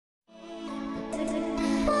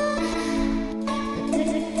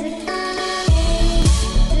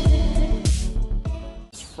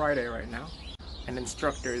Friday right now. An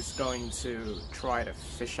instructor is going to try to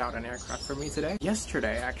fish out an aircraft for me today.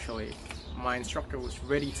 Yesterday, actually, my instructor was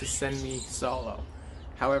ready to send me solo.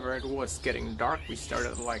 However, it was getting dark. We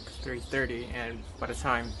started at like 3:30, and by the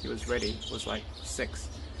time he was ready, it was like 6.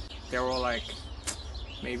 There were like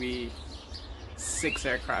maybe 6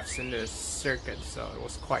 aircrafts in this circuit, so it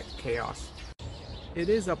was quite chaos. It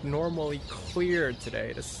is abnormally clear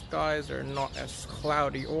today. The skies are not as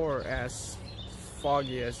cloudy or as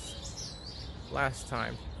foggy as last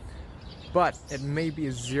time, but it may be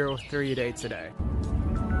a 0-3 day today.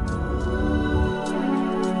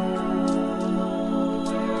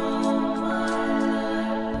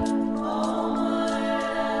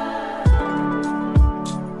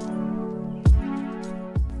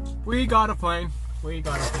 We got a plane.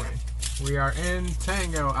 We are in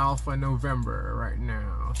Tango Alpha November right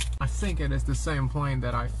now. I think it is the same plane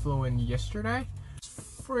that I flew in yesterday. It's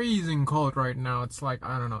freezing cold right now. It's like,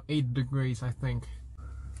 I don't know, 8 degrees, I think.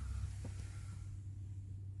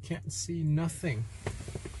 Can't see nothing.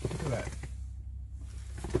 Look at that.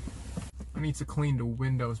 I need to clean the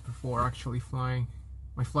windows before actually flying.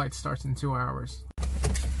 My flight starts in 2 hours.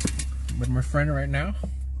 With my friend right now.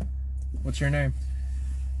 What's your name?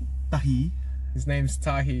 Tahi. His name's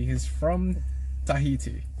Tahi. He's from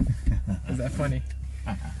Tahiti. Is that funny?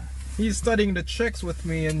 He's studying the checks with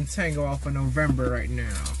me in Tango Alpha November right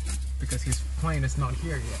now because his plane is not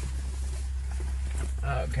here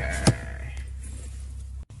yet.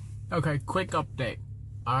 Okay, quick update.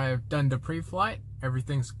 I've done the pre-flight.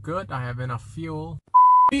 Everything's good. I have enough fuel.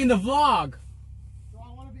 Be in the vlog. Do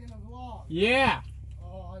I want to be in a vlog? Yeah.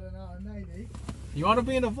 Oh, I don't know, maybe. You want to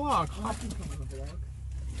be in a vlog? I can come in a vlog.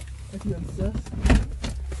 If you insist.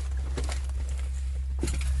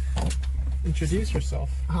 Introduce yourself.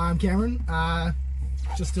 Hi, I'm Cameron.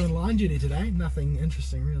 Just doing line duty today. Nothing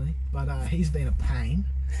interesting really, but he's been a pain.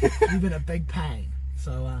 He's been a big pain.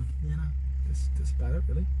 So you know, that's about it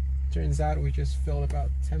really. Turns out we just filled about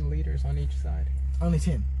 10 liters on each side. Only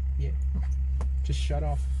 10. Yeah. Just shut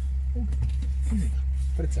off. Easy.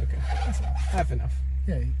 But it's okay. That's all right. I have enough.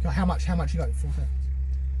 Yeah. How much you got? Full tanks?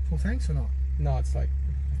 Full tanks or not? No, it's like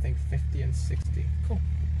I think 50 and 60. Cool.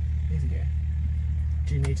 Easy. Yeah.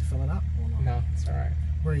 Do you need to fill it up or not? No, it's alright.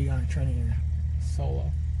 Where are you going? Training area? Solo.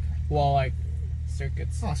 Okay. Well, like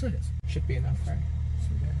circuits. Oh, circuits. Should be enough, right?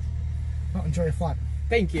 Sweet ass. Well, enjoy your flight.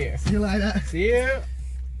 Thank you. See you later. See you.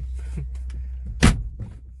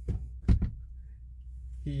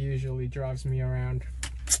 He usually drives me around.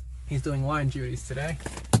 He's doing line duties today.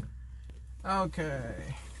 Okay.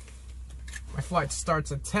 My flight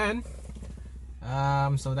starts at 10.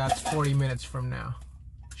 So that's 40 minutes from now.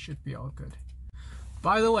 Should be all good.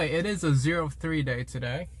 By the way, it is a 0-3 day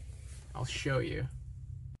today. I'll show you.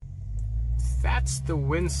 That's the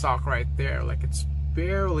windsock right there. Like it's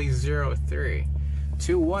barely 0-3.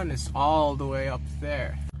 2-1 is all the way up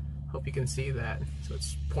there. Hope you can see that. So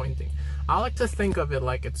it's pointing. I like to think of it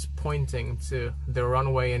like it's pointing to the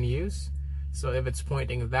runway in use. So if it's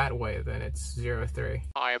pointing that way, then it's 0-3.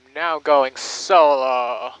 I am now going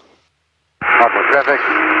solo. Ardmore traffic,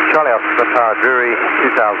 Charlie Oscar, Drury,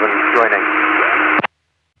 2000, joining.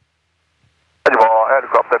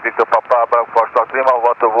 Helicopter picked up Bravo Foxtrot Lima,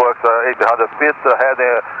 water works 800 feet,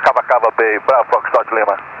 heading Cavacava Bay, Bravo Foxtrot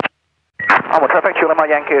Lima. Ardmore traffic, Lima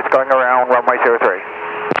Yankee is going around runway 03.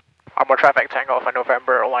 Ardmore traffic, Tango Alpha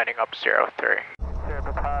November, lining up 03.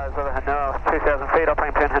 Over Hanoi, 2,000 feet,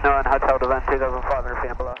 opening pin Hanoi and hotel to then 2,500 feet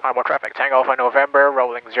and below. Ardmore traffic, Tango Alpha November,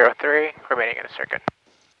 rolling 03, remaining in a circuit.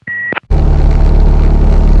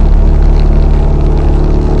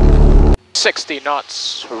 $60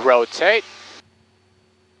 knots, rotate.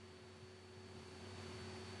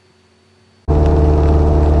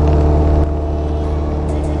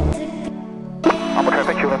 Ardmore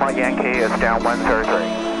traffic, Lima Yankee is downwind 03.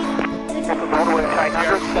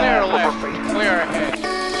 You're clear left, clear ahead.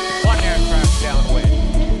 1 aircraft downwind.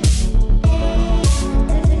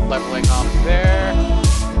 Leveling off there.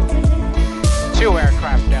 2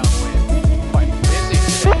 aircraft downwind. Quite busy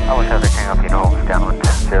today. Ardmore traffic, hang up, you know, downwind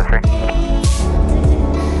 03.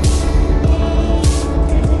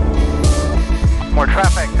 More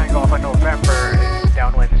traffic, Tango Alpha November is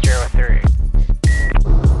downwind 03.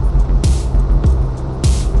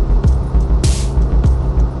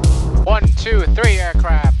 One, two, 3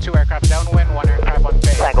 aircraft, 2 aircraft downwind, 1 aircraft on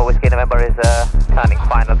base. Tango Whiskey November is turning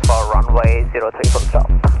final for runway 03 full stop.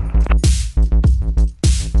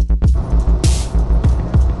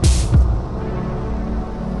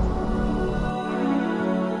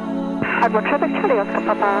 Ardmore traffic, Charlie Oscar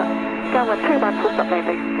Papa, downwind 21 full stop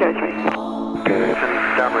landing 03. Good,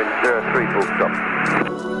 downwind 03 full stop.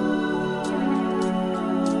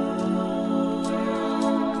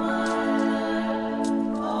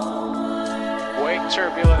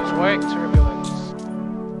 turbulence, wake turbulence.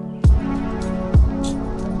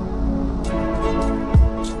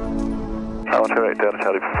 Traffic Delta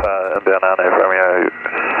Charlie 5, inbound now Romeo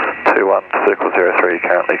 21 circle 03,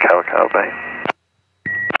 currently Kawakawa Bay.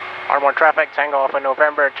 Ardmore traffic, Tango Alpha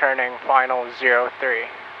November, turning final 03.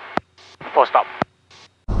 Full stop.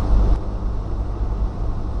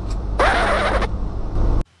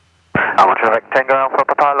 Ardmore traffic, Tango Alpha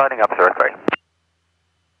Papa, lining up 03.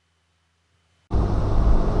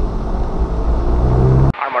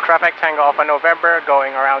 Ardmore traffic, Tango Alpha November,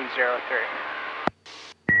 going around 03.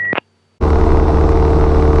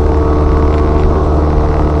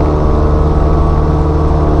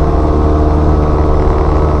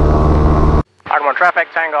 Ardmore traffic,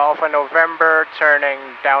 Tango Alpha November, turning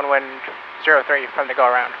downwind 03 from the go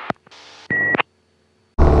around.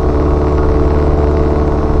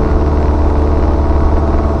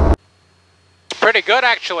 It's pretty good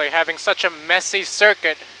actually, having such a messy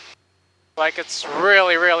circuit. Like it's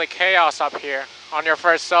really chaos up here on your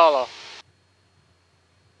first solo.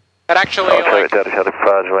 It actually like... Delta Charlie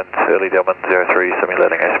 5, wind early downwind 03,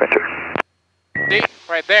 simulating asymmetric. See,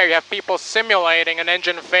 right there you have people simulating an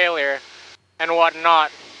engine failure and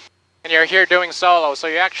whatnot, and you're here doing solo, so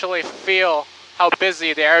you actually feel how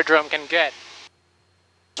busy the aerodrome can get.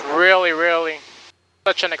 It's really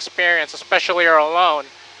such an experience, especially you're alone.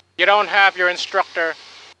 You don't have your instructor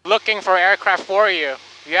looking for aircraft for you.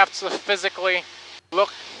 You have to physically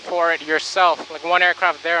look for it yourself, like one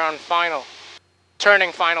aircraft there on final,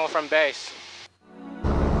 turning final from base.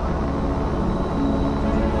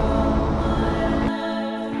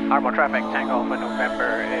 Ardmore traffic, Tango Alpha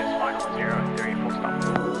November is final 03, full stop.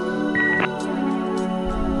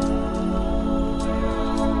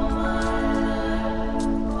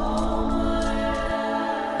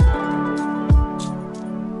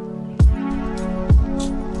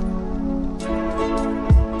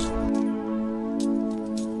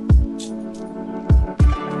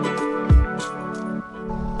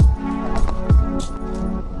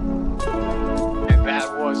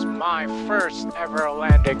 My first ever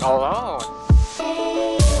landing alone.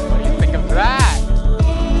 What do you think of that?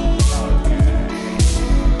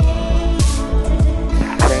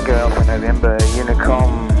 Tango Alpha November,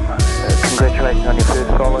 Unicom, congratulations on your first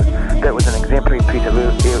solo. That was an exemplary piece of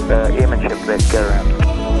airmanship, that go around.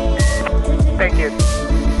 Thank you.